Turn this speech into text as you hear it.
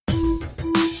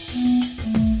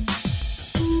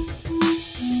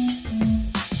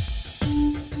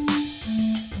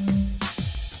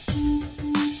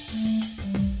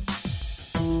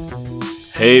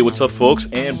Hey, what's up, folks,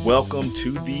 and welcome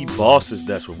to The Boss's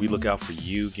Desk, where we look out for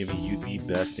you, giving you the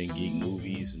best in geek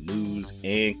movies, news,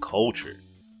 and culture.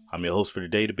 I'm your host for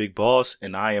today, The Big Boss,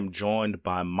 and I am joined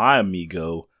by my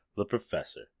amigo, The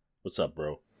Professor. What's up,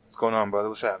 bro? What's going on, brother?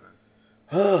 What's happening?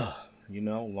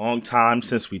 Long time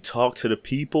since we talked to the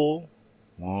people.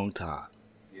 Long time.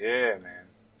 Yeah, man.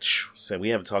 So we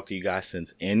haven't talked to you guys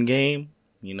since Endgame,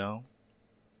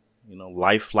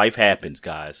 life happens,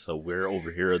 guys, so we're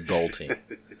over here adulting.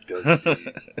 It does indeed.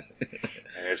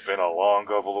 And it's been a long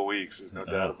couple of weeks, there's no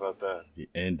doubt about that.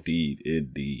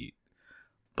 Indeed.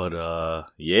 But,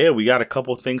 we got a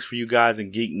couple things for you guys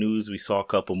in geek news. We saw a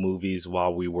couple movies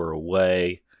while we were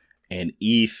away, and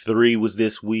E3 was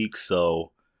this week,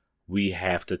 so we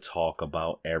have to talk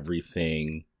about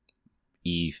everything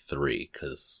E3,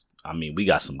 because, we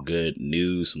got some good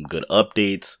news, some good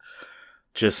updates,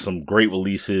 just some great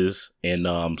releases, and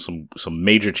some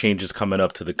major changes coming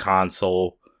up to the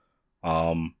console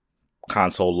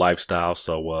lifestyle.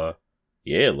 So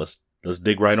let's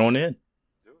dig right on in.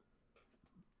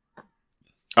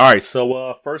 All right,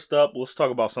 so first up, let's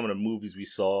talk about some of the movies we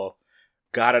saw.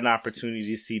 Got an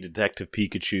opportunity to see Detective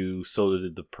Pikachu, so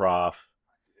did the Prof,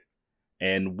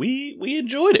 and we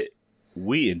enjoyed it.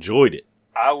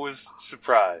 I was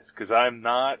surprised because I'm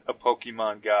not a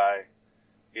Pokemon guy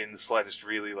in the slightest,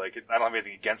 really. I don't have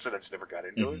anything against it. I just never got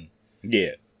into it.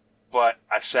 Yeah. But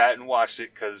I sat and watched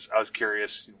it because I was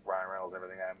curious. Ryan Reynolds and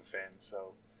everything. I'm a fan.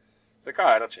 So it's like, all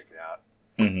right, I'll check it out.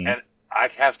 Mm-hmm. And I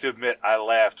have to admit, I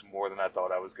laughed more than I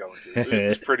thought I was going to. It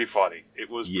was pretty funny. It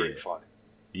was pretty funny.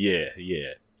 Yeah.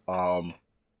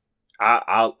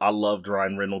 I loved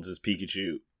Ryan Reynolds as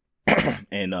Pikachu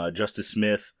and Justice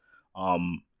Smith.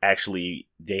 Actually,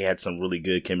 they had some really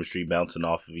good chemistry bouncing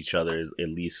off of each other, at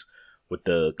least with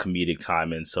the comedic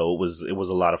timing. So it was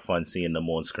a lot of fun seeing them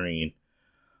on screen.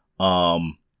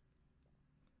 I'm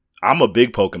a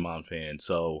big Pokemon fan,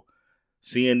 so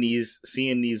seeing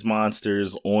these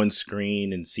monsters on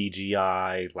screen and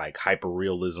CGI, like hyper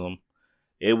realism,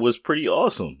 it was pretty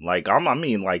awesome. They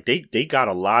got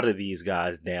a lot of these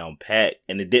guys down pat,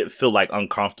 and it didn't feel like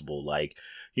uncomfortable. Like,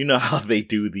 you know how they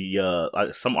do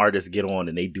the some artists get on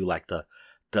and they do like the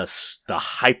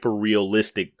hyper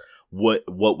realistic.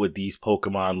 What would these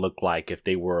Pokemon look like if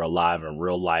they were alive in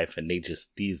real life? And they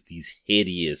just these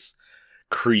hideous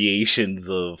creations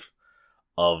of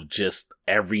just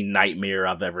every nightmare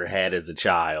I've ever had as a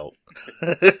child.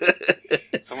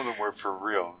 Some of them were for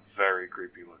real very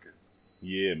creepy looking.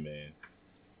 Yeah, man.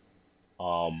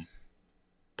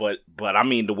 But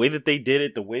the way that they did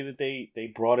it, the way that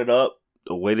they brought it up,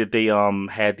 the way that they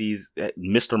had these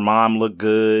Mr. Mime look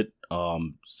good.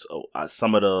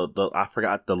 Some of the I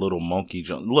forgot the little monkey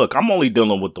jump. Look, I'm only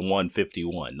dealing with the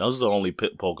 151. Those are the only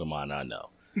Pokemon I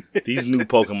know. These new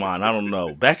Pokemon, I don't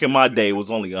know. Back in my day, it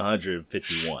was only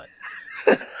 151.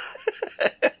 Back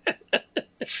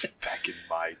in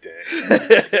my day.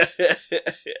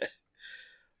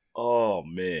 Oh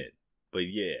man, but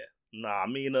yeah,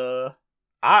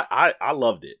 I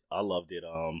loved it.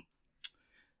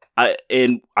 I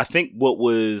think what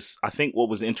was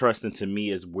interesting to me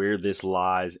is where this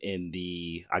lies in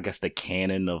the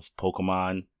canon of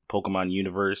Pokemon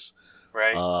universe.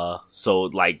 Right. So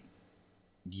like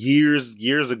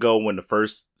years ago when the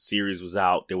first series was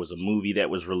out, there was a movie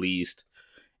that was released,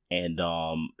 and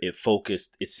it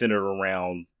centered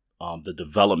around the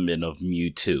development of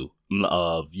Mewtwo.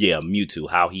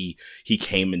 Mewtwo, how he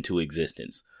came into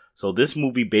existence. So this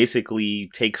movie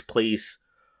basically takes place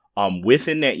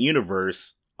within that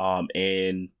universe,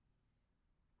 and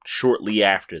shortly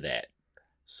after that.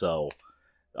 So,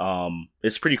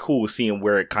 it's pretty cool seeing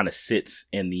where it kind of sits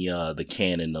in the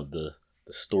canon of the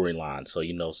storyline. So,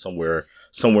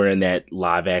 somewhere in that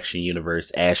live action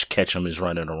universe, Ash Ketchum is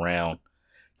running around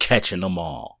catching them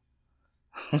all.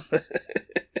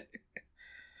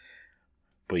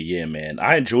 But yeah, man,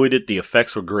 I enjoyed it. The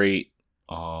effects were great.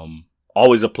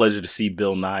 Always a pleasure to see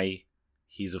Bill Nighy.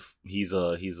 He's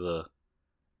a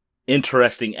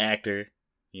interesting actor.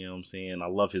 You know what I'm saying? I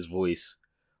love his voice.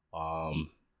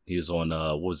 He was on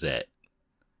what was that?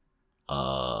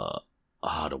 The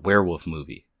werewolf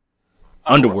movie.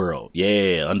 Underworld.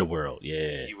 Yeah, Underworld.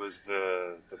 Yeah. He was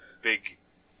the big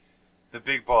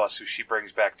boss who she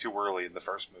brings back too early in the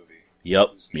first movie.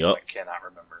 Yep. I cannot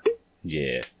remember.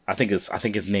 Yeah. I think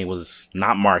his name was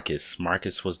not Marcus.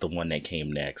 Marcus was the one that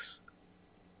came next.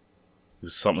 It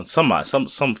was some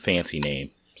fancy name.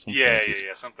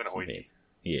 Something hoity.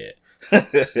 Yeah.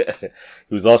 He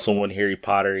was also on Harry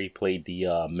Potter. He played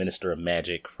the Minister of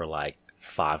Magic for like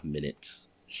 5 minutes.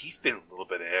 He's been a little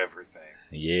bit of everything.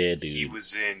 Yeah, dude. He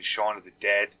was in Shaun of the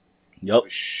Dead. Yep. It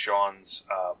was Sean's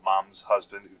mom's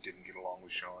husband who didn't get along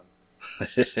with Sean.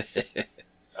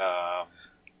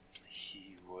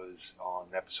 He was on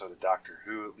an episode of Doctor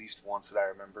Who at least once that I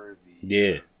remember.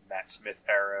 The Matt Smith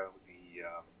era. I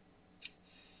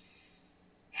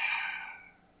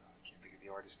can't think of the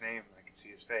artist's name. I can see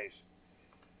his face.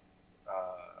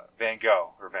 Van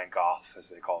Gogh, or Van Gogh, as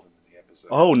they called him in the episode.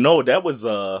 Oh no, that was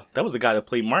the guy that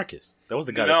played Marcus. That was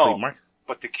the guy that played Marcus.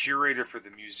 But the curator for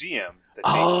the museum that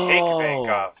they take Van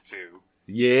Gogh to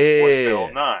was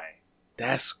Bill Nye.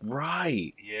 That's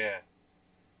right. Yeah.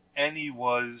 And he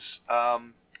was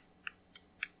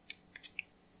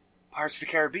Pirates of the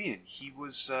Caribbean. He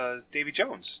was Davy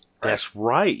Jones. Right? That's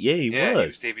right. Yeah, he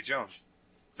was Davy Jones.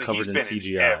 So covered he's been in CGI.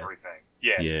 in everything.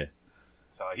 Yeah. Yeah.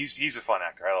 So he's a fun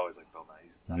actor. I always like Bill Nye.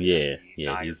 He's Nye,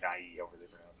 however they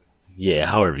pronounce it. Yeah,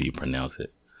 however you pronounce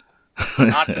it.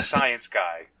 Not the science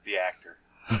guy, the actor.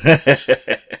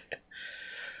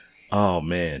 Oh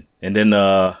man. And then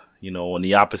on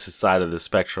the opposite side of the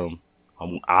spectrum,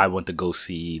 I went to go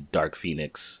see Dark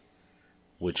Phoenix,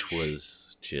 which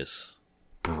was just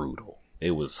brutal.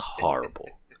 It was horrible.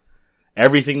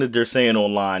 Everything that they're saying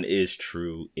online is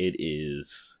true. It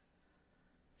is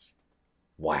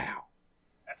wow.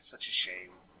 That's such a shame.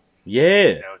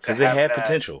 Yeah, because it had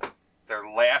potential. Their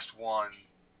last one,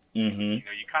 mm-hmm.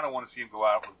 You kind of want to see them go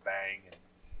out with a bang, and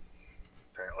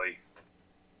apparently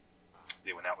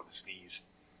they went out with a sneeze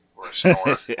or a snore,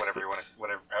 however you want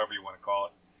to call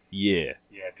it. Yeah,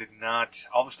 it did not.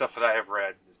 All the stuff that I have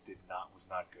read was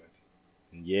not good.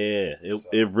 Yeah,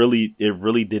 it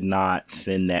really did not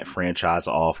send that franchise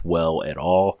off well at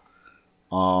all.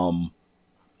 I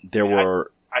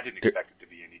didn't expect it to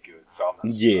be any good, so I'm not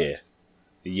surprised.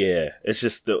 Yeah. It's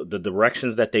just the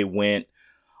directions that they went.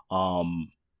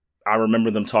 I remember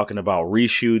them talking about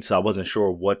reshoots. I wasn't sure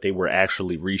what they were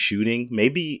actually reshooting.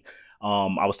 Maybe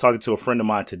I was talking to a friend of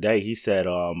mine today. He said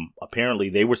apparently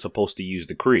they were supposed to use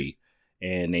the Kree,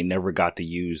 and they never got to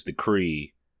use the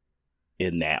Kree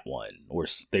in that one. Or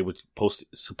they were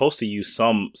supposed to use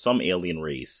some alien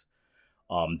race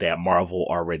that Marvel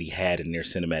already had in their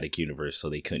cinematic universe,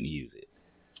 so they couldn't use it.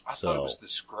 I thought it was the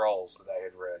Skrulls that I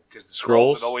had read, because the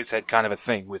Skrulls had always had kind of a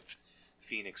thing with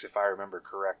Phoenix, if I remember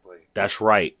correctly. That's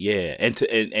right, yeah,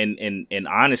 and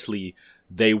honestly,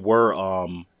 they were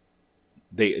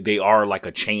they are like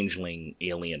a changeling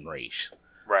alien race,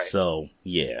 right? So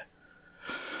yeah,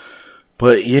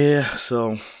 but yeah,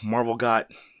 so Marvel got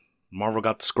the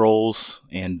Skrulls,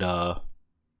 and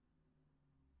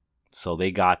so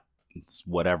they got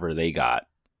whatever they got.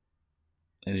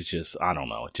 And it's just, I don't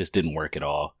know. It just didn't work at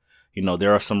all.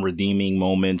 There are some redeeming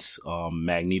moments.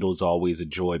 Magneto's always a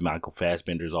joy. Michael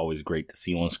Fassbender's always great to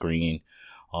see on screen.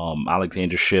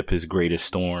 Alexander Shipp is great as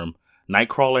Storm.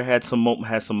 Nightcrawler had some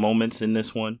moments in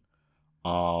this one.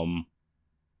 Ty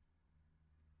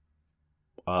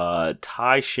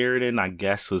Sheridan, I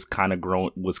guess, was kind of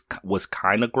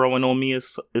growing on me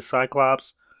as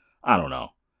Cyclops. I don't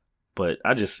know, but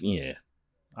I'm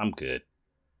good.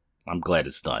 I'm glad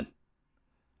it's done.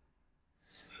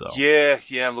 So yeah,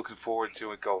 I'm looking forward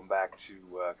to it going back to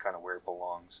kind of where it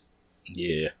belongs.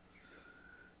 Yeah,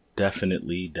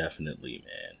 definitely, man.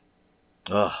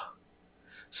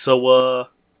 So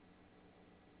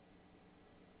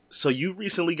you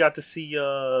recently got to see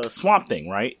Swamp Thing,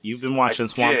 right? You've been watching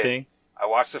Swamp Thing. I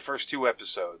watched the first 2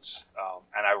 episodes,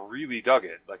 and I really dug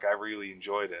it. Like, I really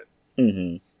enjoyed it.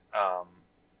 Mm-hmm.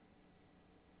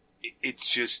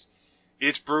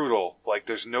 It's brutal. Like,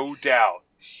 there's no doubt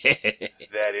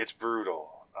that it's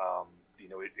brutal.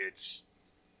 It's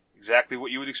exactly what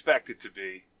you would expect it to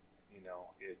be.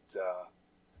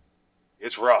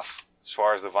 It's rough as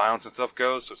far as the violence and stuff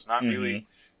goes. So it's not really,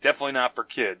 definitely not for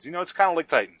kids. It's kind of like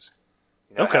Titans.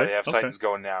 How they have Titans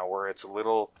going now, where it's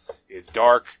it's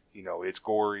dark. It's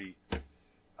gory. But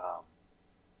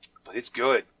it's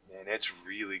good, man. It's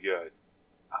really good.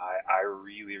 I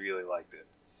really, really liked it.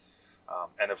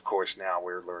 And of course, now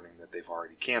we're learning that they've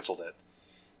already canceled it.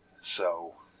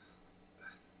 So,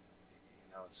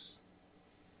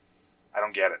 I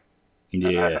don't get it.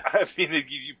 Yeah. I mean,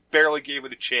 you barely gave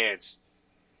it a chance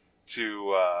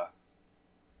to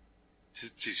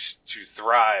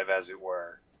thrive, as it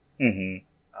were. Mm-hmm.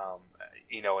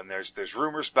 And there's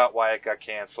rumors about why it got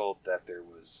canceled, that there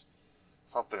was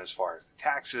something as far as the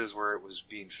taxes where it was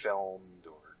being filmed,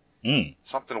 or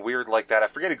something weird like that. I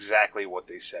forget exactly what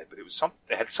they said, but it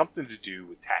had something to do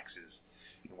with taxes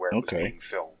and where it was being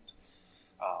filmed.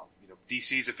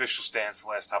 DC's official stance, the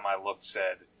last time I looked,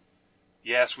 said,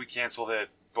 yes, we canceled it,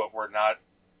 but we're not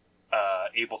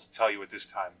able to tell you at this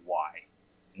time why.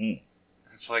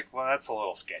 It's like, well, that's a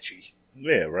little sketchy.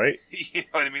 Yeah, right? You know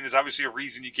what I mean? There's obviously a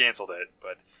reason you canceled it,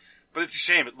 but it's a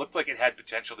shame. It looked like it had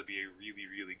potential to be a really,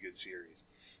 really good series.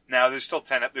 Now, there's still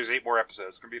there's 8 more episodes.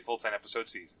 It's going to be a full 10-episode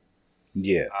season.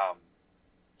 Yeah.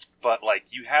 But, like,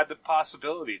 you had the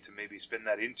possibility to maybe spin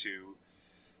that into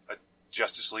a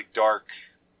Justice League Dark,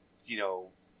 you know,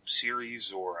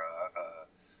 series or a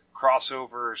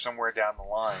crossover somewhere down the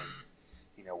line,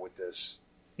 you know, with this.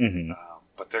 Mm-hmm.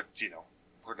 But they're, you know,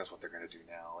 Lord knows what they're going to do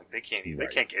now. Like, they can't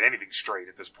get anything straight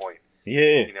at this point.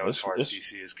 Yeah. You know, as far as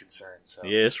DC is concerned. So.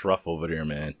 Yeah, it's rough over there,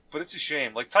 man. But it's a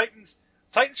shame. Like, Titans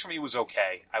for me was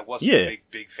okay. I wasn't a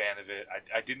big fan of it.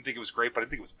 I didn't think it was great, but I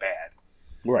didn't think it was bad.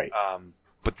 Right.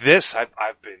 But this,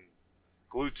 I've been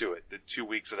glued to it the 2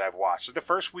 weeks that I've watched. So the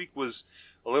first week was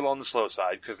a little on the slow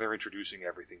side because they're introducing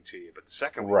everything to you. But the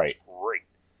second week was great.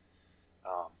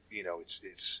 You know,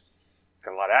 it's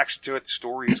got a lot of action to it. The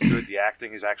story is good. The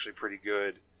acting is actually pretty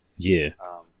good. Yeah.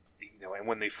 You know, and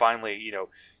when they finally, you know,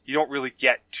 you don't really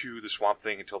get to the Swamp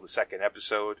Thing until the second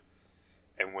episode.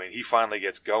 And when he finally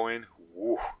gets going,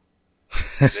 woo,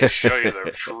 they show you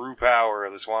the true power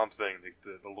of the Swamp Thing,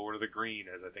 the Lord of the Green,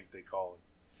 as I think they call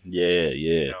him. Yeah,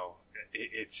 yeah. You know,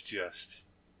 it's just,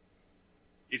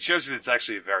 it shows that it's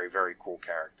actually a very, very cool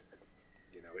character.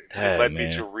 You know, it led me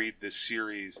to read this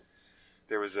series.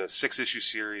 There was a 6-issue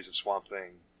series of Swamp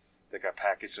Thing that got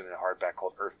packaged in a hardback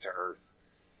called Earth to Earth.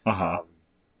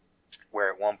 Where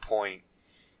at one point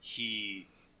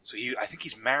I think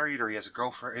he's married or he has a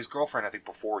girlfriend. His girlfriend, I think,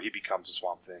 before he becomes a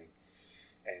Swamp Thing,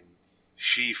 and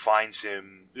she finds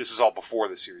him. This is all before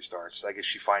the series starts. I guess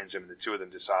she finds him, and the two of them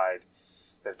decide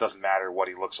that it doesn't matter what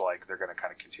he looks like. They're going to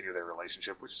kind of continue their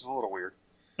relationship, which is a little weird.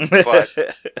 But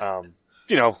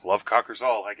you know, love conquers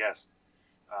all, I guess.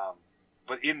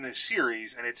 But in this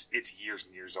series, and it's years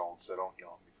and years old, so don't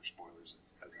yell at me for spoilers,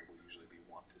 as I will usually be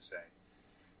wont to say.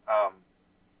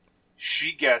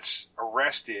 She gets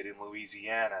arrested in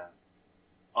Louisiana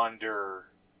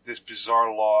under this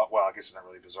bizarre law. Well, I guess it's not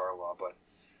really a bizarre law, but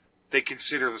they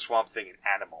consider the Swamp Thing an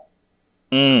animal.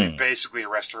 So they basically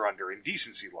arrest her under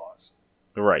indecency laws.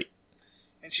 Right.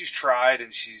 And she's tried,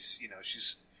 and she's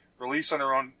released on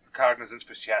her own cognizance,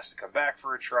 but she has to come back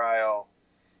for a trial.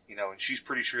 You know, and she's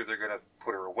pretty sure they're going to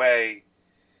put her away.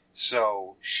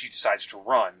 So she decides to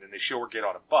run, and they show her get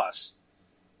on a bus.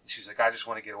 She's like, I just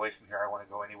want to get away from here. I want to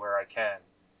go anywhere I can.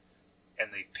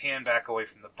 And they pan back away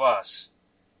from the bus,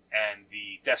 and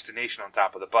the destination on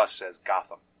top of the bus says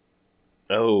Gotham.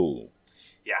 Oh.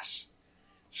 Yes.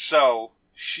 So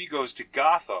she goes to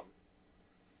Gotham.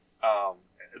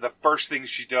 The first thing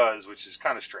she does, which is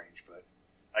kind of strange, but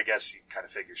I guess you kind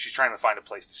of figure, she's trying to find a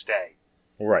place to stay.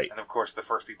 Right. And of course, the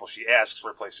first people she asks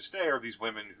for a place to stay are these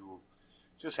women who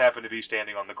just happen to be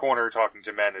standing on the corner talking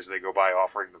to men as they go by,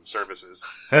 offering them services.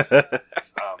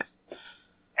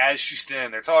 As she's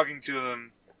standing there talking to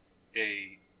them,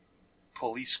 a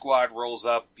police squad rolls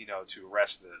up, you know, to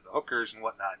arrest the hookers and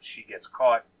whatnot. She gets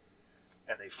caught,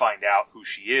 and they find out who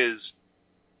she is.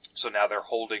 So now they're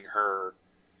holding her,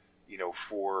 you know,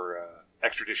 for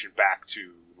extradition back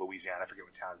to Louisiana. I forget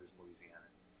what town it is in Louisiana.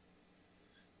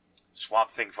 Swamp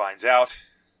Thing finds out,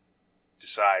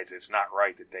 decides it's not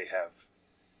right that they have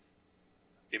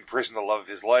imprisoned the love of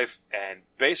his life, and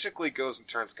basically goes and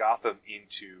turns Gotham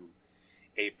into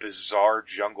a bizarre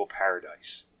jungle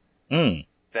paradise.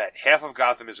 That half of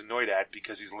Gotham is annoyed at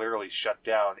because he's literally shut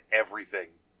down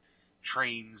everything.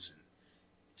 Trains, and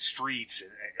streets,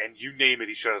 and you name it,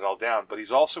 he shut it all down. But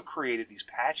he's also created these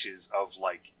patches of,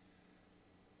 like,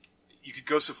 you could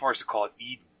go so far as to call it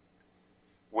Eden,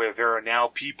 where there are now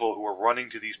people who are running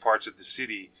to these parts of the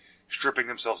city, stripping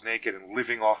themselves naked and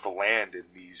living off the land in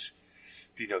these,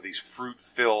 you know, these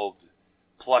fruit-filled,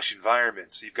 plush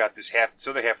environments. So you've got this half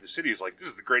of the city is like, this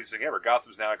is the greatest thing ever.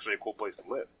 Gotham's now actually a cool place to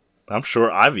live. I'm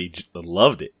sure Ivy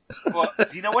loved it. Well,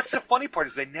 you know what's the funny part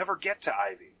is they never get to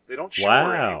Ivy. They don't show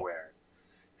her anywhere.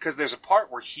 Because there's a part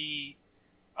where he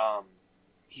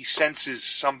senses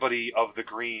somebody of the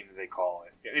green, they call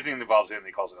it. Anything that involves him,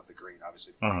 he calls it of the green,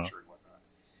 obviously, for nature and whatnot.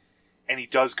 And he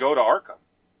does go to Arkham.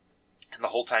 And the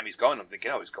whole time he's going, I'm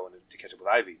thinking, he's going to catch up with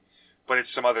Ivy. But it's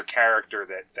some other character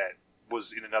that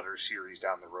was in another series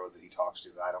down the road that he talks to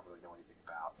that I don't really know anything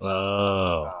about.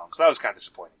 Oh. So that was kind of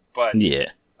disappointing. But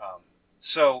yeah.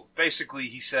 So basically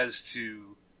he says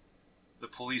to the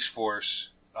police force,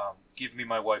 give me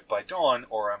my wife by dawn,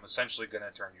 or I'm essentially going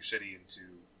to turn your city into...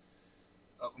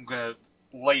 I'm going to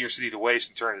lay your city to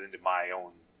waste and turn it into my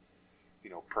own,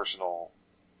 you know, personal,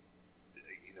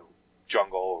 you know,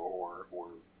 jungle or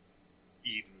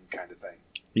Eden kind of thing.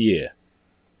 Yeah.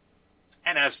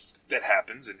 And as that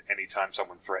happens, and anytime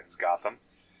someone threatens Gotham,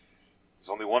 there's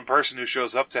only one person who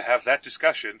shows up to have that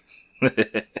discussion.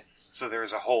 So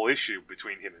there's a whole issue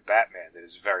between him and Batman that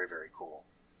is very, very cool.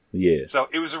 Yeah. So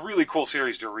it was a really cool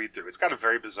series to read through. It's got a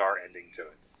very bizarre ending to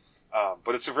it.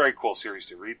 But it's a very cool series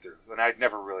to read through. And I'd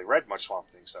never really read much Swamp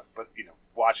Thing stuff, but,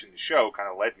 watching the show kind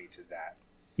of led me to that.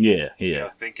 Yeah.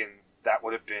 Thinking that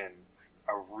would have been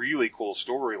a really cool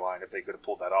storyline if they could have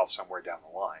pulled that off somewhere down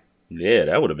the line. Yeah,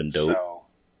 that would have been dope. So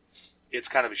it's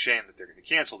kind of a shame that they're going to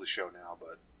cancel the show now,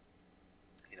 but,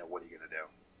 what are you going to do?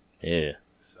 Yeah.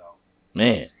 So.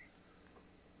 Man.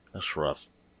 That's rough.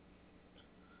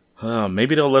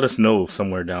 Maybe they'll let us know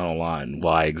somewhere down the line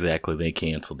why exactly they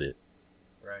canceled it.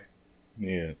 Right.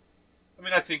 Yeah. I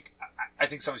mean, I think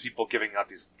some of these people giving out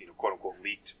these, quote unquote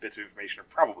leaked bits of information are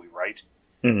probably right.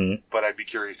 Mm-hmm. But I'd be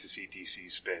curious to see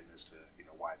DC's spin as to,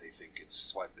 why they think they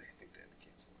had to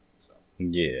cancel it. So.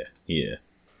 Yeah.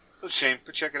 So it's a shame,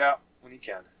 but check it out when you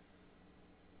can.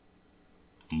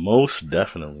 Most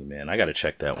definitely, man. I gotta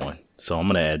check that one. So I'm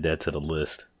gonna add that to the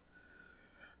list.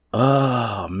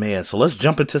 Oh, man. So let's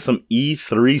jump into some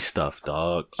E3 stuff,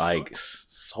 dog. Like,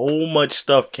 so much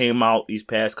stuff came out these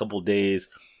past couple of days.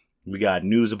 We got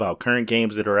news about current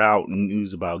games that are out,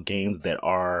 news about games that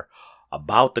are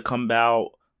about to come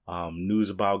out, news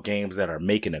about games that are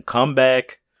making a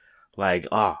comeback. Like,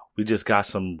 we just got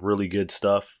some really good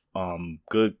stuff.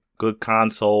 Good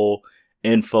console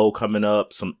info coming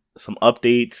up. Some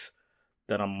updates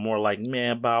that I'm more like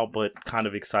meh about, but kind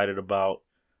of excited about.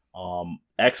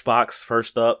 Xbox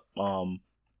first up.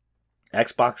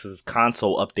 Xbox's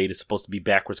console update is supposed to be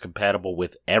backwards compatible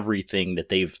with everything that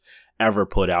they've ever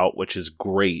put out, which is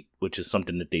great, which is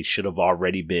something that they should have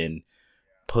already been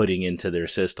putting into their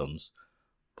systems.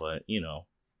 But,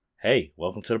 hey,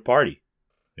 welcome to the party.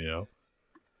 Now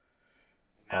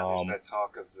there's that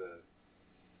talk of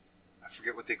I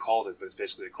forget what they called it, but it's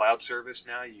basically a cloud service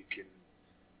now. You can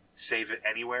save it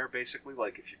anywhere, basically.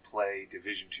 Like if you play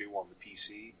Division 2 on the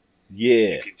PC,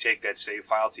 you can take that save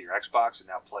file to your Xbox and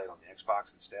now play it on the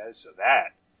Xbox instead. So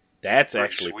that's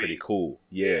actually pretty cool.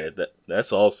 Yeah,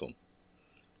 that's awesome.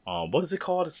 What is it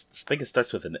called? I think it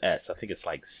starts with an S. I think it's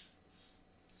like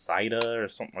Sida or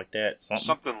something like that.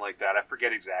 Something like that. I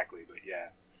forget exactly, but yeah.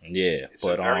 Yeah, it's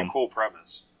a very cool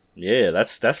premise. Yeah,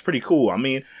 that's pretty cool. I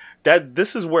mean,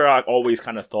 this is where I always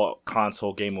kind of thought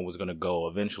console gaming was going to go.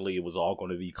 Eventually, it was all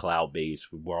going to be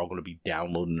cloud-based. We're all going to be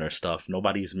downloading their stuff.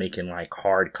 Nobody's making, like,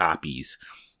 hard copies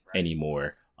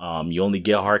anymore. You only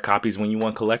get hard copies when you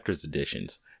want collector's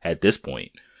editions at this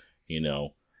point,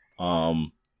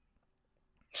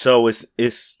 So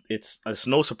it's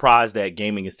no surprise that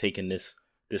gaming is taking this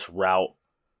route.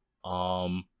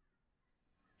 And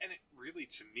it really,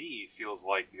 to me, feels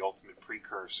like the ultimate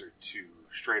precursor to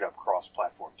straight-up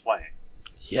cross-platform playing.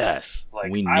 Yes,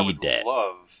 like, we need I would that.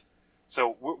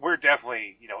 So we're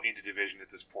definitely, into Division at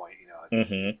this point. I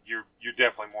think you're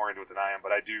definitely more into it than I am,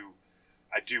 but I do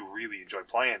really enjoy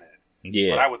playing it.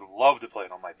 Yeah. But I would love to play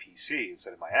it on my PC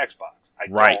instead of my Xbox. I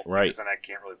don't, because then I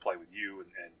can't really play with you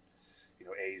and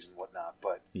A's and whatnot.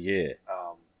 But yeah.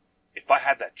 If I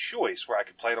had that choice where I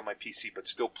could play it on my PC but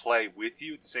still play with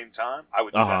you at the same time, I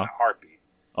would do that in a heartbeat.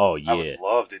 Oh, yeah. I would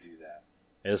love to do that.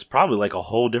 It's probably like a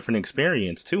whole different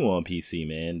experience, too, on PC,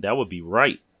 man. That would be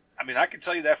right. I mean, I can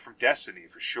tell you that from Destiny,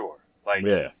 for sure. Like,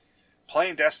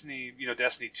 playing Destiny,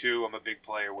 Destiny 2, I'm a big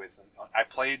player with. I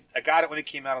got it when it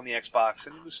came out on the Xbox,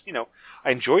 and it was,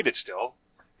 I enjoyed it still.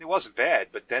 It wasn't bad,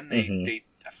 but then I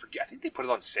think they put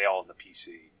it on sale on the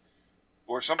PC.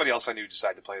 Or somebody else I knew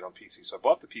decided to play it on PC, so I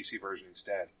bought the PC version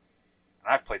instead. And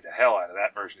I've played the hell out of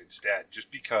that version instead,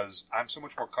 just because I'm so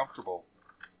much more comfortable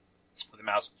with a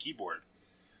mouse and keyboard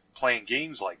playing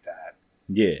games like that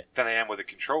than I am with a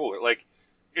controller. Like,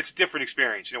 it's a different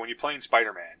experience. When you're playing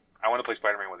Spider-Man, I want to play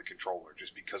Spider-Man with a controller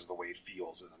just because of the way it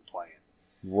feels as I'm playing.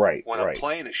 Right, When I'm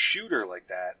playing a shooter like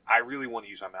that, I really want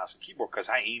to use my mouse and keyboard because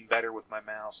I aim better with my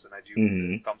mouse than I do with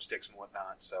the thumbsticks and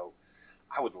whatnot. So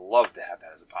I would love to have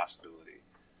that as a possibility.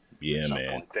 Yeah, at some man.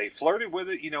 point. They flirted with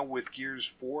it, with Gears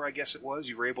 4, I guess it was.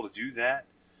 You were able to do that.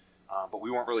 But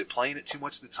we weren't really playing it too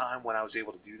much at the time when I was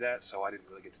able to do that, so I didn't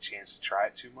really get the chance to try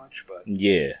it too much. But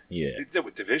yeah.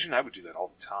 With Division, I would do that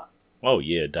all the time. Oh,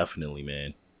 yeah, definitely,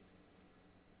 man.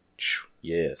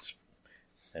 Yes.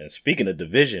 And speaking of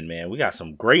Division, man, we got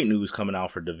some great news coming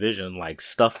out for Division, like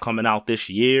stuff coming out this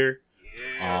year.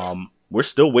 Yeah. We're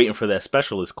still waiting for that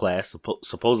specialist class.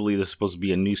 Supposedly there's supposed to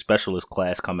be a new specialist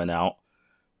class coming out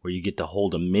where you get to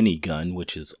hold a minigun,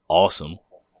 which is awesome.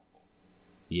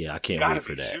 Yeah, I can't wait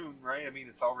for that. Soon, right? I mean,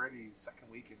 it's already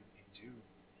second week in June.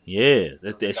 Yeah,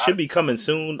 so that should be coming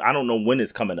soon. I don't know when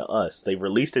it's coming to us. They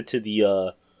released it to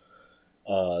the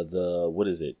what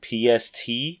is it? PST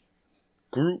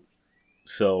group.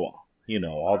 So,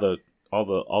 all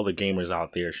All the gamers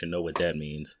out there should know what that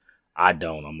means. I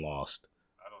don't. I'm lost.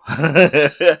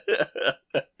 I don't.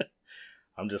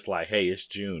 I'm just like, hey, it's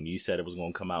June. You said it was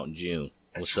going to come out in June.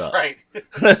 What's up? Right.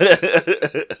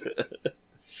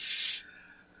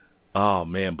 Oh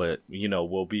man, but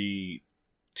we'll be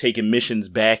taking missions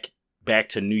back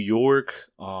to New York.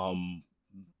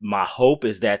 My hope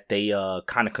is that they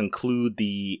kind of conclude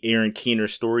the Aaron Keener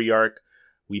story arc.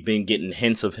 We've been getting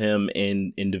hints of him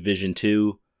in Division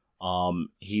 2.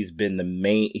 He's been the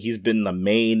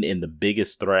main and the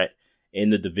biggest threat in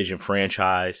the Division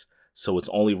franchise. So it's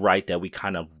only right that we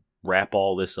kind of wrap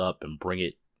all this up and bring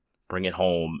it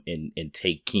home and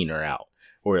take Keener out,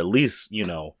 or at least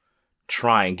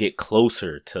try and get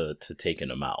closer to taking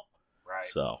him out. Right.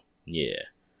 So yeah,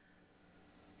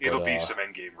 it'll be some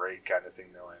endgame raid kind of thing,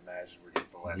 though. I imagine where he's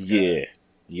the last guy.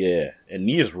 Yeah, and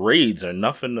these raids are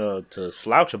nothing to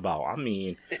slouch about. I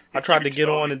mean, I tried to get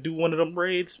on and do one of them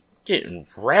raids, getting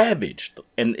ravaged,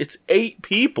 and it's 8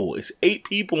 people. It's 8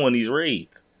 people in these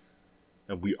raids.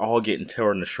 And we all getting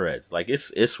torn to shreds. Like,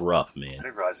 it's rough, man. I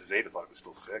didn't realize it was 8. I thought it was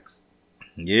still 6.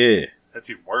 Yeah. That's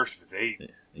even worse if it's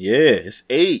 8. Yeah, it's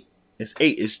 8. It's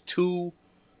 8. It's two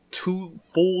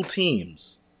full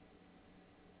teams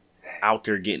out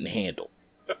there getting handled.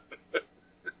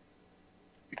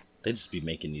 They just be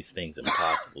making these things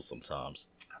impossible sometimes.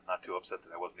 I'm not too upset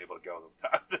that I wasn't able to go those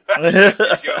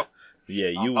times. Yeah,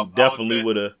 you definitely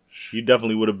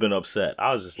would have been upset.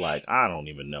 I was just like, I don't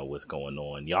even know what's going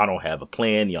on. Y'all don't have a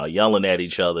plan. Y'all yelling at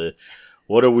each other.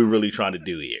 What are we really trying to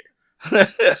do here?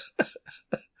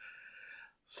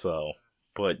 So,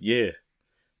 but yeah,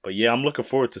 I'm looking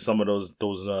forward to some of those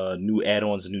new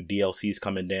add-ons and new DLCs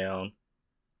coming down.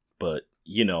 But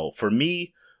for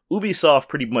me, Ubisoft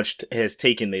pretty much has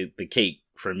taken the cake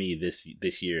for me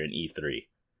this year in E3.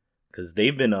 Because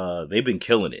they've been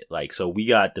killing it. Like, so we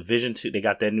got Division 2. They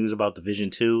got that news about Division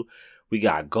 2. We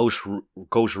got Ghost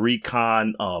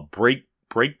Recon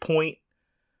Breakpoint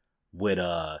with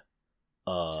John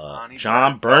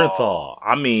Bernthal.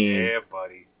 I mean, yeah,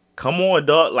 buddy. Come on,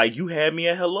 dog. Like, you had me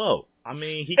at hello. I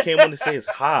mean, he came on to say it's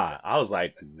hi. I was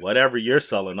like, whatever you're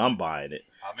selling, I'm buying it.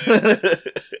 I'm in.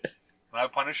 Not a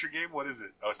Punisher game? What is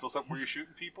it? Oh, it's still something where you're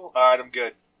shooting people? Alright, I'm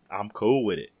good. I'm cool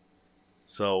with it.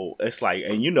 So it's like,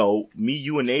 and me,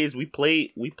 you, and A's, we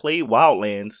played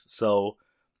Wildlands. So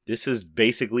this is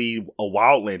basically a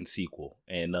Wildlands sequel,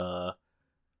 and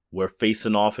we're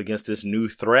facing off against this new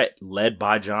threat led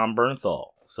by John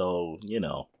Bernthal. So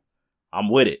I'm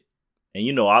with it,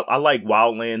 and I like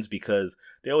Wildlands because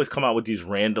they always come out with these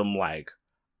random like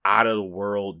out of the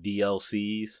world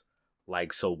DLCs.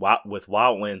 Like, so with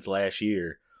Wildlands last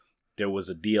year, there was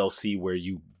a DLC where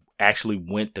you actually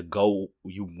went to go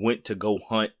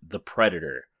hunt the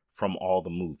Predator from all the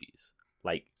movies.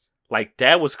 Like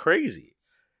that was crazy.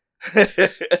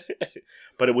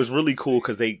 But it was really cool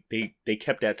because they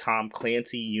kept that Tom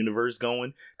Clancy universe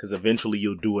going, because eventually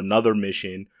you'll do another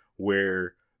mission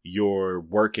where you're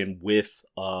working with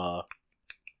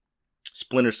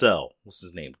Splinter Cell. What's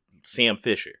his name? Sam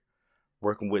Fisher.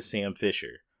 Working with Sam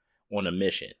Fisher on a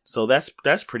mission. So that's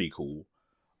pretty cool.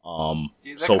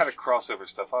 Yeah, that kind of crossover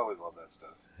stuff. I always love that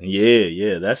stuff.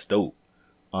 Yeah, that's dope.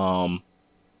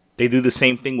 They do the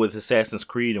same thing with Assassin's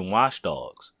Creed and Watch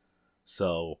Dogs.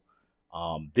 So,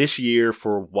 this year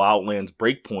for Wildlands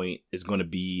Breakpoint is going to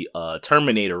be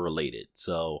Terminator related.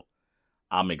 So,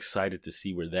 I'm excited to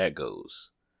see where that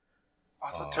goes. I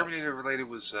thought Terminator related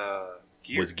was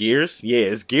Gears. Was Gears? Yeah,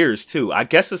 it's Gears too. I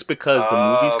guess it's because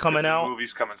the movie's coming out. The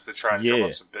movie's coming, so they're trying to drum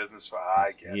up some business for.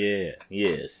 I get it.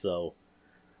 Yeah. So.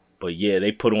 But yeah,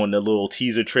 they put on the little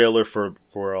teaser trailer for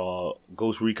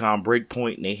Ghost Recon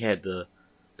Breakpoint, and they had the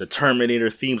Terminator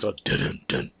themes of dun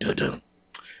dun dun dun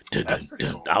dun dun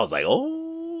dun. I was like,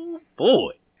 oh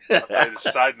boy. I'll tell you, the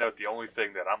side note, the only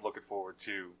thing that I'm looking forward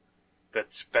to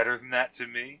that's better than that to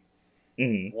me,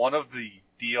 one of the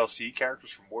DLC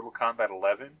characters from Mortal Kombat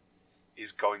 11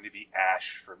 is going to be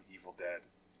Ash from Evil Dead.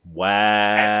 Wow.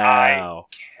 And I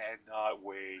cannot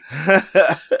wait.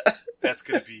 That's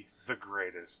going to be the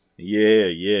greatest.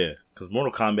 Yeah. Because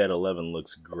Mortal Kombat 11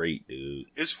 looks great, dude.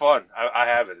 It's fun. I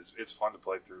have it. It's fun to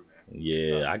play through,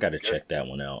 man. I got to check that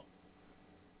one out.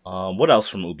 What else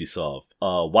from Ubisoft?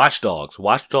 Watch Dogs.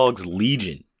 Watch Dogs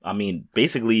Legion. I mean,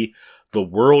 basically, the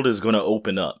world is going to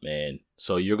open up, man.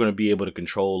 So you're going to be able to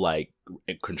control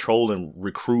and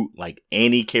recruit like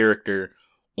any character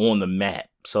on the map.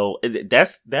 So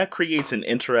that creates an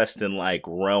interesting like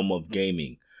realm of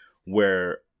gaming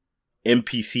where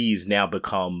NPCs now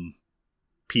become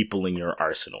people in your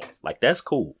arsenal. Like, that's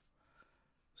cool.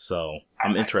 So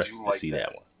I'm interested to see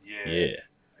that one. Yeah.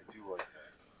 I do like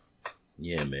that.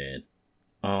 Yeah, man.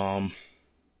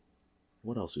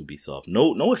 What else Ubisoft?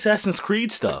 No Assassin's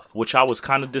Creed stuff, which I was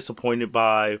kind of disappointed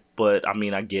by, but I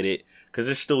mean I get it because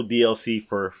there's still DLC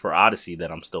for Odyssey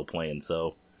that I'm still playing.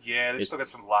 So yeah, they still got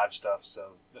some live stuff,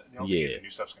 so the new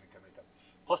stuff's going to come anytime.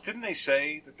 Plus, didn't they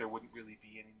say that there wouldn't really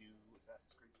be any new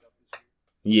Assassin's Creed stuff this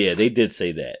year? Yeah, they did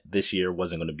say that this year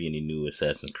wasn't going to be any new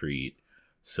Assassin's Creed.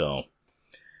 So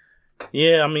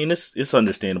yeah, I mean it's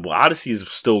understandable. Odyssey is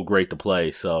still great to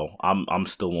play, so I'm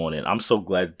still on it. I'm so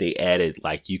glad that they added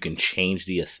like you can change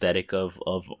the aesthetic of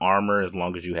armor as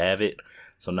long as you have it.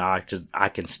 So now I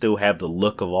can still have the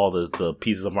look of all the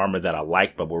pieces of armor that I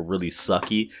like, but were really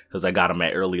sucky because I got them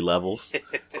at early levels.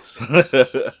 I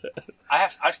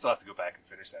still have to go back and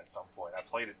finish that at some point. I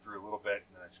played it through a little bit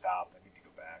and then I stopped. I need to go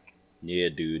back. Yeah,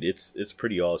 dude, it's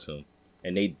pretty awesome,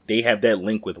 and they have that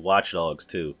link with Watch Dogs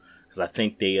too. Because I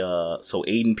think they so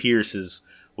Aiden Pierce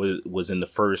was in the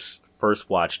first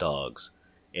Watch Dogs,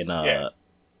 and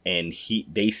and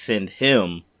they send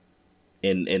him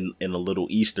in a little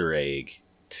Easter egg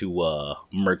to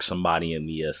murk somebody in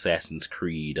the Assassin's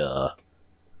Creed world.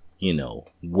 I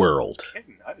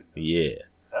didn't know. Yeah,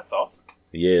 that's awesome.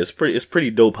 Yeah, it's pretty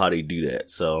dope how they do that.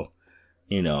 So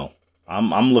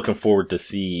I'm looking forward to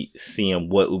seeing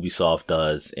what Ubisoft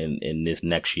does in this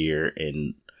next year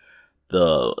and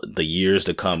the years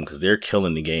to come, because they're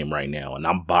killing the game right now, and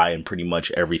I'm buying pretty much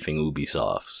everything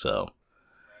Ubisoft. So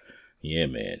yeah,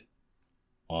 man.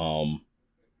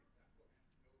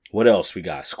 What else we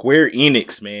got? Square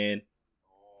Enix, man.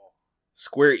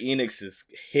 Square Enix is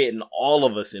hitting all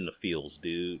of us in the feels,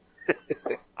 dude.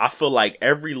 I feel like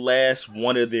every last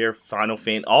one of their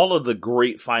all of the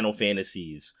great Final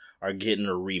Fantasies are getting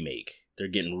a remake. They're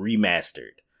getting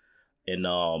remastered, and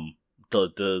the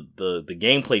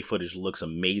gameplay footage looks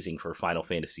amazing for Final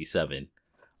Fantasy VII.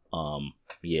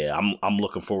 Yeah, I'm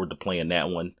looking forward to playing that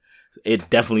one. It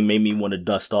definitely made me want to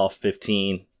dust off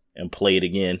 15 and play it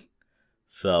again.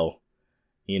 So,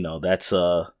 that's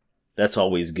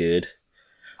always good.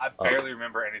 I barely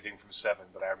remember anything from 7,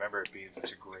 but I remember it being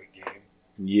such a great game.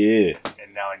 Yeah.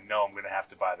 And now I know I'm going to have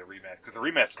to buy the remaster, because the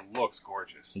remaster looks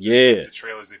gorgeous. Yeah. The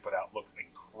trailers they put out look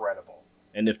incredible.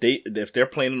 And if they're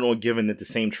planning on giving it the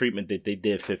same treatment that they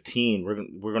did 15,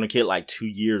 we're gonna get like 2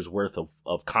 years worth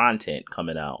of content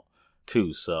coming out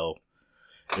too. So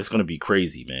it's gonna be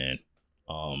crazy, man.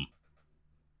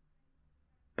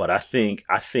 But I think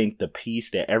the piece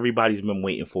that everybody's been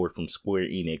waiting for from Square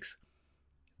Enix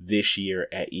this year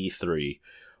at E3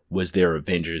 was their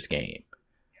Avengers game.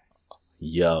 Yes.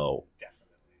 Yo,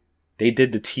 definitely. They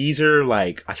did the teaser.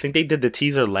 I think they did the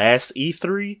teaser last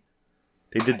E3.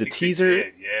 They did the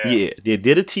teaser. They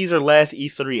did a teaser last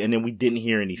E3, and then we didn't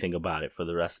hear anything about it for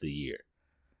the rest of the year.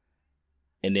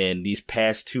 And then these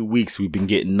past 2 weeks, we've been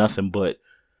getting nothing but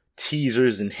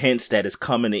teasers and hints that it's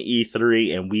coming to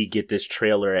E3, and we get this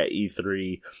trailer at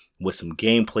E3 with some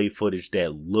gameplay footage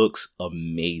that looks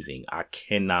amazing. I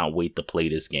cannot wait to play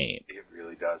this game. It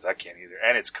really does. I can't either.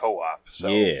 And it's co-op. So.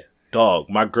 Yeah. Dog,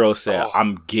 my girl said,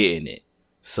 I'm getting it.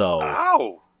 So.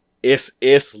 Ow!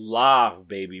 It's live,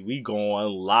 baby. We going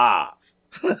live.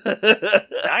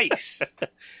 Nice.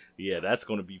 Yeah, that's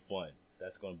gonna be fun.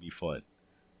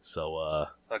 So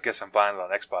I guess I'm buying it on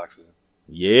Xbox then.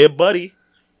 Yeah, buddy.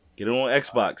 Get it on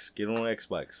Xbox.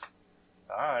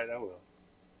 Alright, I will.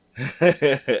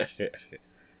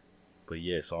 But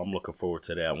yeah, so I'm looking forward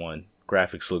to that one.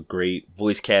 Graphics look great.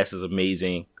 Voice cast is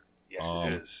amazing. Yes,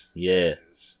 it is. Yeah. It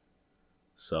is.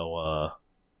 So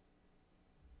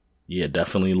yeah,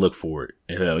 definitely look for it.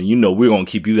 We're going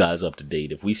to keep you guys up to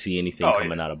date if we see anything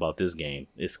coming out about this game.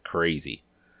 It's crazy.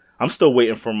 I'm still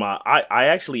waiting for I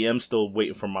actually am still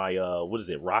waiting for my, what is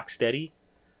it, Rocksteady?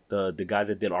 The guys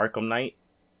that did Arkham Knight?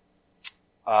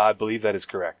 I believe that is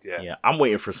correct, yeah. Yeah, I'm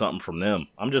waiting for something from them.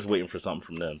 I'm just waiting for something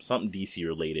from them. Something DC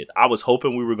related. I was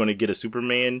hoping we were going to get a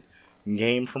Superman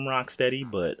game from Rocksteady,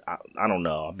 but I don't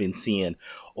know. I've been seeing,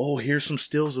 here's some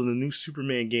stills of the new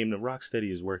Superman game that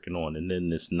Rocksteady is working on, and then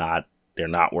they're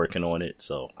not working on it,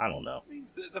 so I don't know. I mean,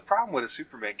 the problem with a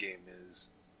Superman game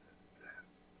is,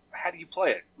 how do you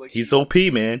play it? He's OP,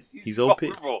 man. He's OP.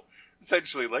 Vulnerable,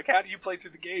 essentially. How do you play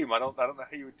through the game? I don't know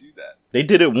how you would do that. They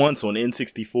did it once on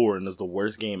N64, and it was the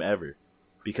worst game ever.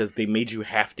 Because they made you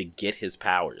have to get his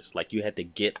powers. You had to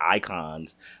get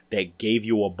icons that gave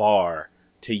you a bar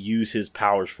to use his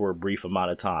powers for a brief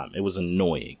amount of time. It was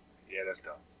annoying. Yeah, that's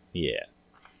dumb. Yeah.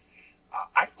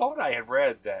 I thought I had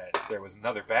read that there was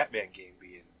another Batman game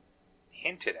being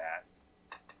hinted at,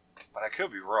 but I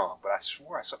could be wrong. But I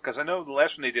swore I saw, because I know the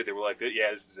last one they did, they were like, yeah,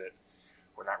 this is it.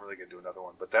 We're not really going to do another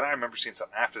one. But then I remember seeing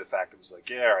something after the fact that was like,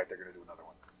 yeah, all right, they're going to do another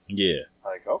one. Yeah.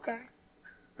 Okay.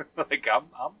 Like I'm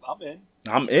in.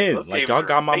 I'm in. Those like games y'all are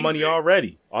got my amazing. money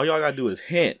already. All y'all gotta do is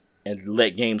hint and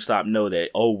let GameStop know that,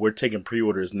 oh, we're taking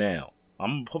pre-orders now.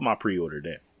 I'm gonna put my pre-order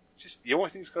down. Just the only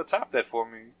thing that's going to top that for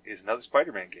me is another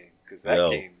Spider-Man game, because that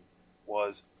game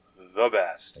was the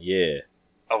best. Yeah.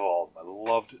 Of all of them. I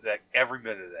loved that every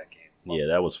minute of that game. Yeah,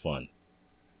 that was fun.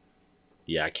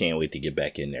 Yeah, I can't wait to get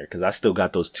back in there because I still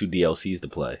got those 2 DLCs to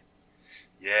play.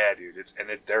 Yeah, dude,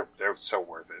 they're so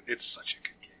worth it. It's such a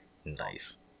good game.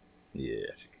 Nice. Yeah.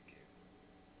 Such a good game.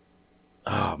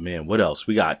 Oh man, what else?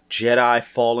 We got Jedi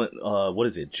Fallen. What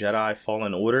is it? Jedi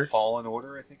Fallen Order. Fallen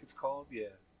Order, I think it's called. Yeah,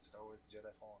 Star Wars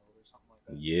Jedi Fallen Order, something like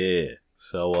that. Yeah.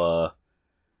 So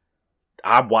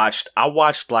I watched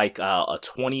like a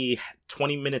 20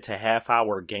 minute to half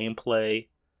hour gameplay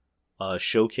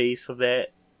showcase of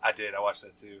that. I did. I watched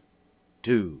that too.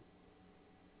 Dude.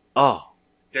 Oh.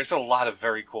 There's a lot of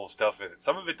very cool stuff in it.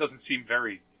 Some of it doesn't seem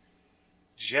very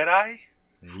Jedi.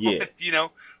 Yeah. You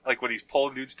know, like when he's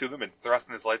pulling dudes to them and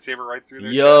thrusting his lightsaber right through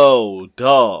their Yo,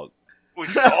 dog.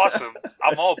 which is awesome.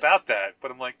 I'm all about that.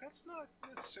 But I'm like, that's not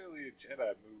necessarily a Jedi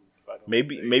move. I don't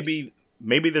think.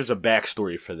 Maybe there's a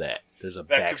backstory for that. There's a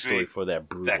backstory for that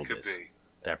brutalness. That could be.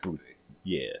 That brutal.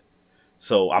 Yeah.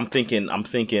 So I'm thinking. I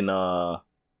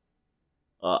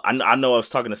know I was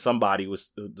talking to somebody.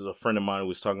 Was a friend of mine who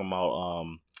was talking about.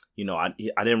 I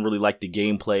didn't really like the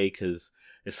gameplay because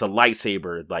it's a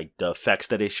lightsaber. Like the effects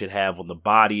that it should have on the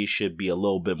body should be a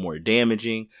little bit more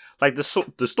damaging. Like the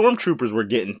stormtroopers were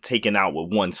getting taken out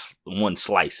with one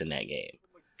slice in that game.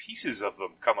 Like pieces of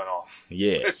them coming off.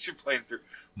 Yeah. As you're playing through.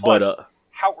 Plus, But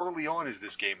how early on is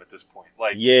this game at this point?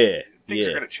 Like, things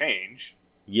are going to change.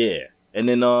 Yeah. And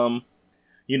then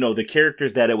the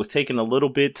characters that it was taking a little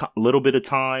bit of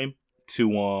time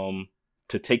to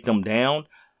take them down,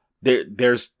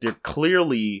 they're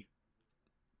clearly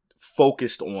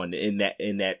focused on in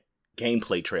that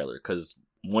gameplay trailer, because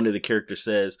one of the characters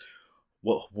says,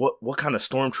 what kind of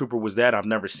stormtrooper was that? I've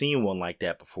never seen one like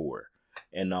that before.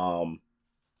 And I'm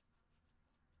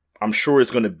sure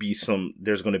there's going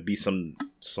to be some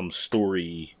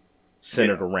story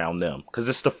centered around them,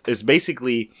 because it's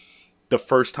basically the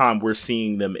first time we're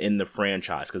seeing them in the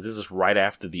franchise, because this is right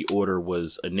after the Order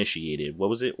was initiated. What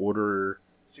was it? Order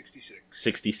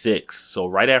 66. So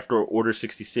right after Order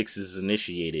 66 is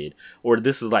initiated, or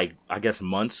this is like, I guess,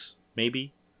 months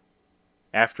maybe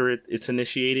after it's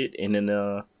initiated, and then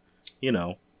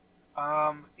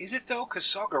is it though? Because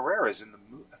Saw Gerrera's in the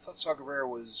movie. I thought Saw Gerrera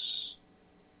was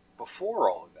before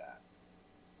all of that.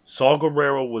 Saw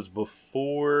Gerrera was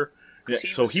before.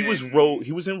 So he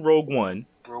was in Rogue One.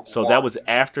 So that was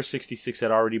after 66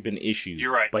 had already been issued.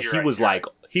 You're right. But he was like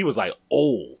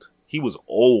old. He was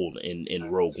old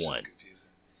in Rogue One.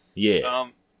 Yeah.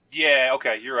 Yeah.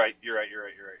 Okay. You're right.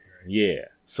 Yeah.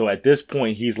 So at this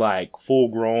point, he's like full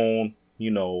grown.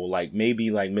 Like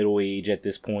maybe like middle age at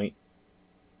this point.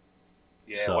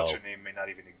 Yeah. So, what's her name may not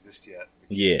even exist yet.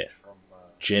 Yeah. From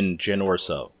Jyn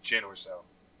Erso. Jyn Erso.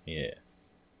 Yeah.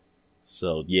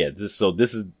 So yeah. This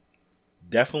is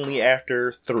definitely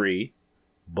after 3,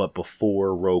 but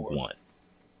before Rogue One.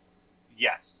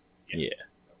 Yes. Yeah. Okay. Yeah.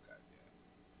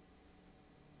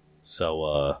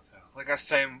 So like I was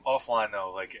saying offline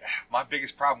though, like my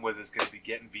biggest problem with it is going to be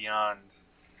getting beyond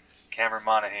Cameron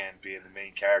Monaghan being the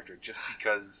main character, just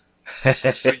because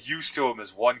I'm so used to him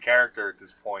as one character at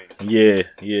this point. Yeah.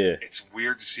 It's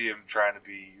weird to see him trying to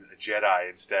be a Jedi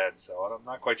instead, so I'm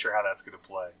not quite sure how that's going to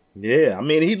play. Yeah, I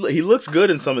mean he looks good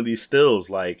in some of these stills.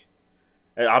 Like,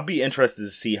 I'll be interested to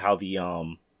see how the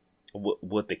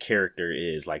what the character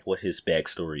is, like what his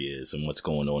backstory is and what's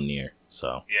going on there.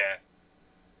 So yeah.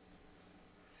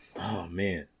 Oh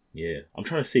man, yeah. I'm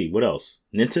trying to see what else.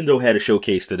 Nintendo had a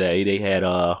showcase today. They had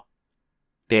a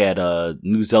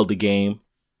new Zelda game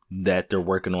that they're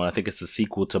working on. I think it's a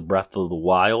sequel to Breath of the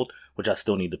Wild, which I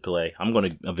still need to play. I'm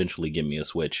going to eventually get me a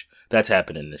Switch. That's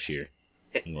happening this year.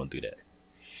 I'm going to do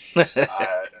that.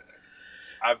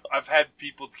 I've had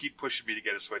people keep pushing me to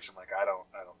get a Switch. I'm like, I don't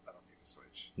need a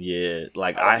Switch. Yeah,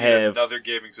 like I have another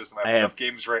gaming system. I have enough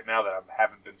games right now that I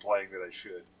haven't been playing that I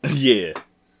should. Yeah,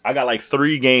 I got like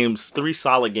 3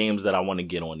 solid games that I want to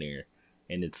get on there,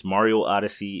 and it's Mario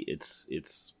Odyssey,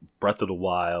 it's Breath of the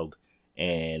Wild,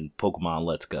 and Pokemon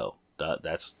Let's Go.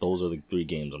 Those are the 3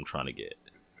 games I'm trying to get.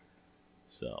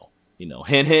 So,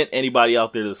 hint, hint. Anybody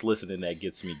out there that's listening that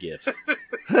gets me gifts.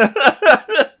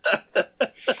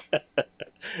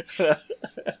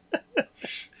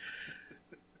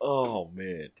 Oh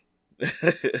man.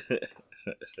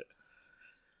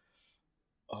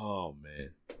 Oh man.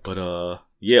 But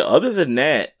yeah, other than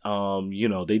that,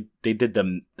 they did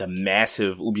the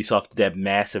massive Ubisoft did that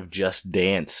massive Just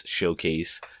Dance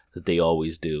showcase that they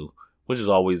always do, which is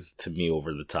always to me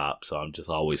over the top. So I'm just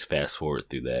always fast forward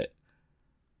through that.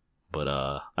 But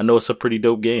I know it's a pretty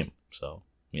dope game. So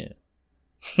yeah.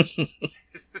 Maybe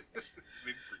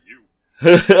for you.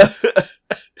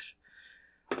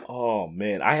 Oh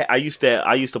man, I used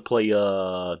to play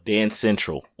Dance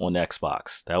Central on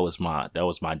Xbox. That was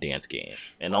my dance game,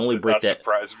 and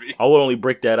Surprise me. I would only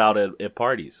break that out at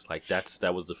parties. Like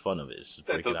that was the fun of it. Just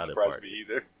That break doesn't it out surprise at me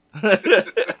either.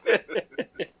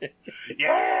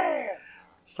 Yeah.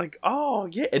 It's like, oh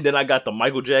yeah, and then I got the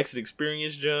Michael Jackson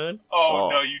experience, John. Oh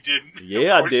no, you didn't.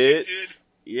 Yeah, I did. You did.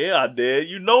 Yeah, I did.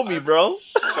 You know me, bro.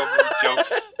 So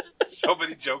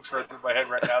many jokes right through my head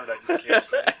right now that I just can't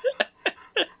say.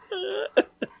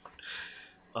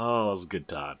 Oh, it was good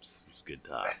times.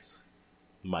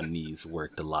 My knees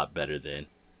worked a lot better then.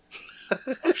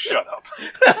 Oh, shut up.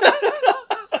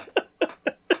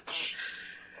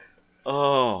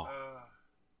 Oh.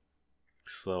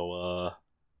 So,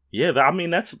 yeah, I mean,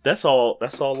 that's all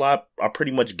I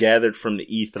pretty much gathered from the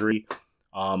E3.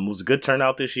 It was a good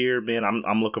turnout this year, man.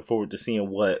 I'm looking forward to seeing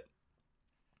what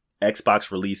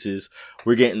Xbox releases.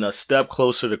 We're getting a step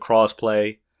closer to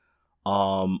crossplay.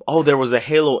 There was a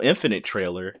Halo Infinite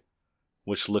trailer,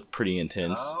 which looked pretty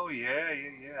intense. Oh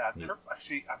yeah.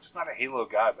 I'm just not a Halo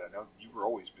guy, but I know you were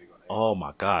always big on Halo. Oh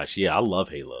my gosh, yeah, I love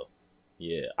Halo.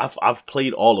 Yeah, I've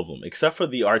played all of them except for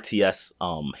the RTS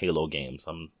Halo games.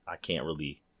 I can't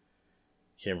really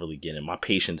get in. My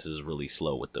patience is really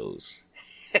slow with those.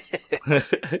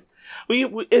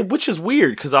 Which is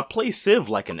weird because I play Civ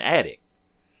like an addict.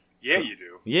 Yeah, so, you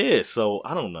do. Yeah, so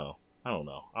I don't know.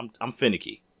 I'm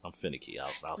finicky. I'll put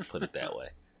it that way.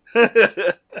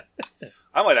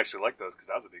 I might actually like those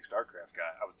because I was a big StarCraft guy.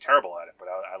 I was terrible at it, but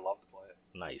I loved to play it.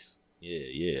 Nice.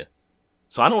 Yeah.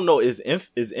 So I don't know. Is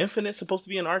Infinite supposed to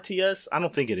be an RTS? I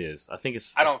don't think it is. I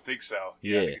don't think so.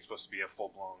 Yeah. I think it's supposed to be a full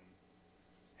blown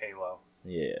Halo.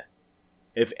 Yeah.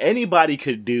 If anybody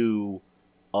could do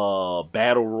a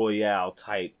battle royale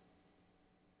type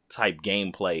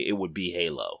gameplay, it would be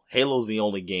Halo. Halo's the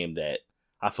only game that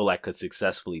I feel like could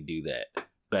successfully do that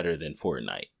better than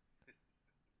Fortnite.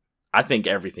 I think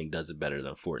everything does it better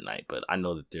than Fortnite, but I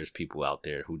know that there's people out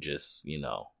there who just,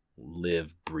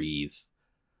 live, breathe,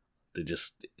 to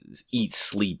just eat,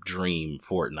 sleep, dream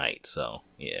Fortnite. So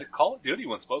yeah, the Call of Duty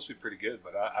one's supposed to be pretty good,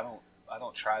 but I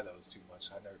don't try those too much.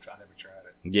 I never tried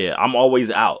it. Yeah, I'm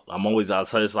always out.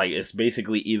 So it's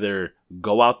basically either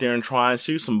go out there and try and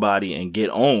shoot somebody and get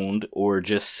owned, or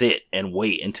just sit and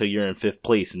wait until you're in 5th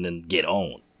place and then get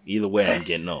owned. Either way, I'm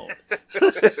getting owned.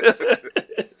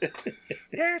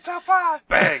 Yeah, top 5,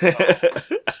 bang.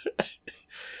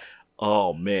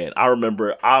 Oh man, I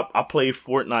remember I played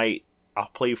Fortnite. I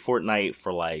played Fortnite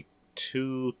for like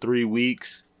 2-3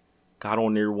 weeks. Got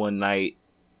on there one night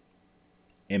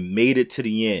and made it to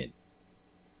the end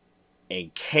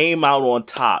and came out on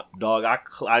top, dog.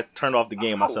 I turned off the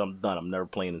game. I said, I'm done. I'm never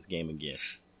playing this game again.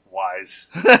 Wise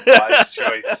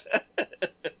choice.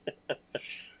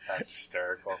 That's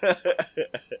hysterical.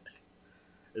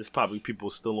 There's probably people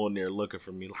still on there looking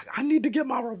for me like, I need to get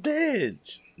my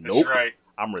revenge. That's nope. Right.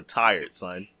 I'm retired,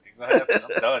 son. I'm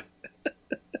done.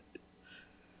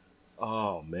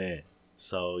 Oh, man.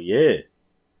 So, yeah.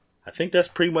 I think that's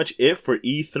pretty much it for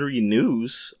E3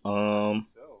 news.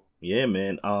 Yeah,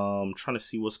 man. Trying to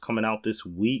see what's coming out this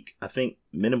week. I think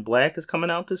Men in Black is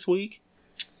coming out this week.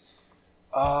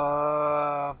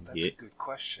 That's a good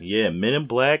question. Yeah, Men in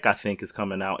Black, I think, is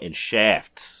coming out, and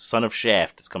Shaft, Son of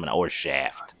Shaft, is coming out, or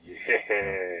Shaft.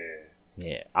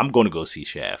 Yeah, I'm going to go see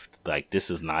Shaft. Like, this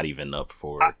is not even up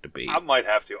for debate. I might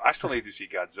have to. I still need to see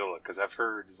Godzilla because I've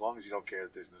heard as long as you don't care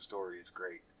that there's no story, it's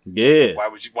great. Yeah. Why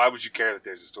would you care that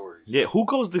there's a story? So. Yeah, who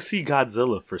goes to see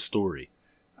Godzilla for story?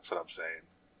 That's what I'm saying.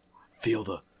 Feel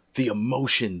the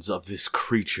emotions of this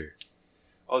creature.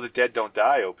 Oh, The Dead Don't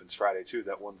Die opens Friday, too.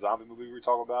 That one zombie movie we were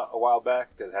talking about a while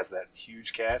back that has that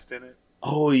huge cast in it.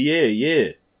 Oh,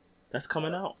 yeah. That's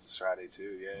coming out. It's Friday,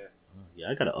 too, yeah. Yeah,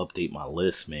 I got to update my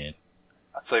list, man.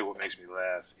 I'll tell you what makes me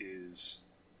laugh is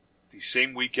the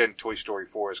same weekend Toy Story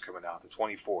 4 is coming out, the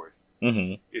 24th,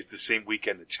 is the same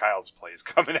weekend The Child's Play is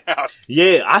coming out.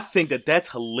 Yeah, I think that's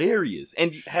hilarious.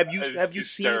 And have you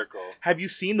hysterical. Have you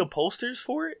seen the posters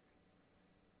for it?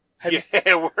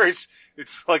 Where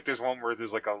it's like there's one where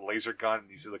there's like a laser gun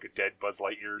and you see like a dead Buzz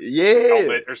Lightyear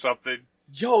helmet or something.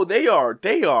 Yo, they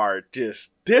are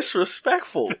just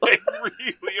disrespectful. They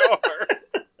really are.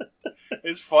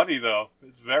 It's funny though.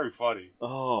 It's very funny.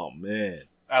 Oh man,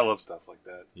 I love stuff like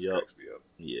that. It cracks me up.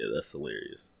 Yeah, that's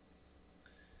hilarious.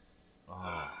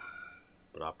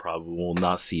 But I probably will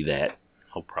not see that.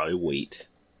 I'll probably wait.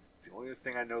 The only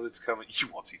thing I know that's coming, you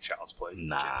won't see Child's Play.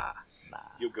 Nah.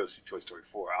 You'll go see Toy Story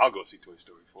 4. I'll go see Toy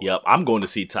Story 4. Yep, I'm going to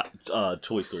see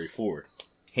Toy Story 4.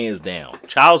 Hands down.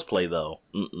 Child's Play, though.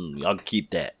 Y'all can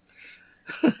keep that.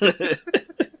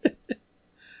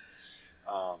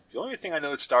 The only thing I know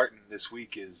that's starting this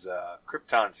week is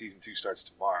Krypton Season 2 starts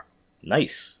tomorrow.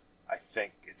 Nice. I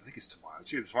think it's tomorrow.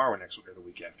 It's either tomorrow or next week or the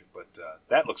week after. But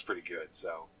that looks pretty good.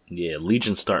 So yeah,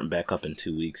 Legion's starting back up in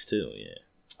 2 weeks, too. Yeah.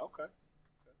 Okay.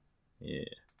 Yeah.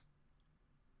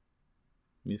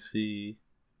 Let me see.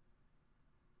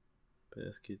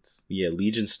 Baskets. Yeah,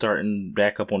 Legion's starting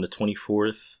back up on the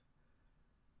 24th.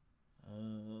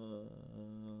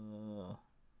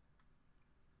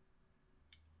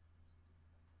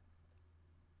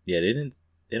 Yeah, they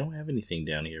don't have anything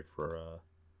down here for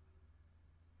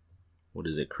what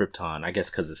is it, Krypton? I guess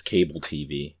because it's cable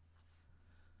TV.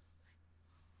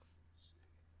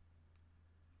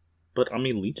 But I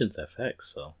mean, Legion's FX,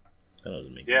 so that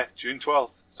doesn't make sense. June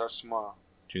 12th starts tomorrow.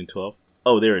 June 12th.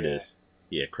 Oh, there it is.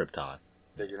 Yeah, Krypton.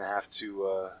 They're gonna have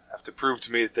to prove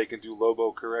to me that they can do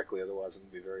Lobo correctly, otherwise I'm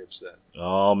gonna be very upset.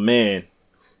 Oh man,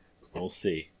 we'll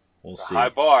see. It's a high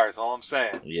bar. That's all I'm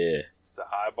saying. Yeah, it's a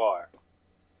high bar.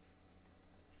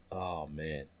 Oh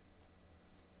man.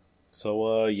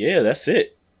 So yeah, that's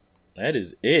it. That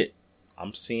is it.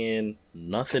 I'm seeing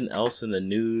nothing else in the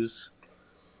news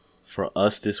for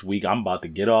us this week. I'm about to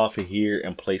get off of here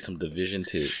and play some Division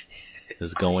 2.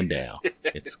 It's going down.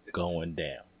 It's going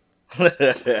down.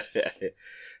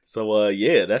 So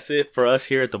yeah, that's it for us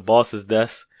here at the Boss's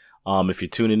Desk. If you're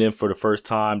tuning in for the first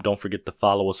time, don't forget to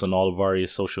follow us on all of our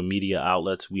social media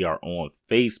outlets. We are on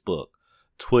Facebook,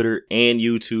 Twitter, and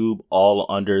YouTube, all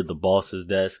under the Boss's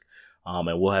Desk.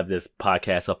 And we'll have this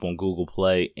podcast up on Google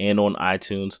Play and on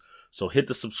iTunes. So hit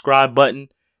the subscribe button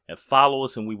and follow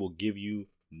us, and we will give you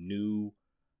new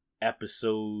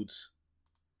episodes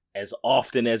as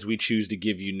often as we choose to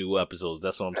give you new episodes.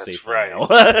 That's what I'm saying right now.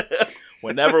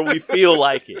 Whenever we feel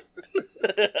like it.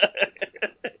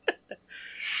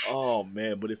 Oh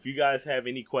man, but if you guys have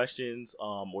any questions,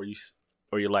 or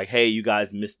you're like, hey, you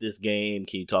guys missed this game,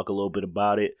 can you talk a little bit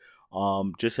about it?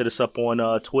 Just hit us up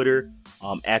on Twitter,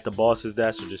 at the Boss's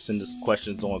Desk, or just send us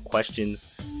questions on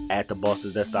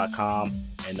questions@thebossesdesk.com,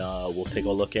 and we'll take a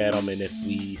look at them. And if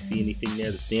we see anything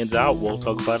there that stands out, we'll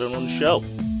talk about it on the show.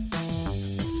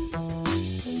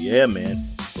 So yeah, man.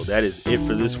 So that is it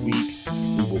for this week.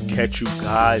 We will catch you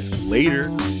guys later.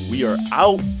 We are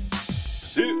out.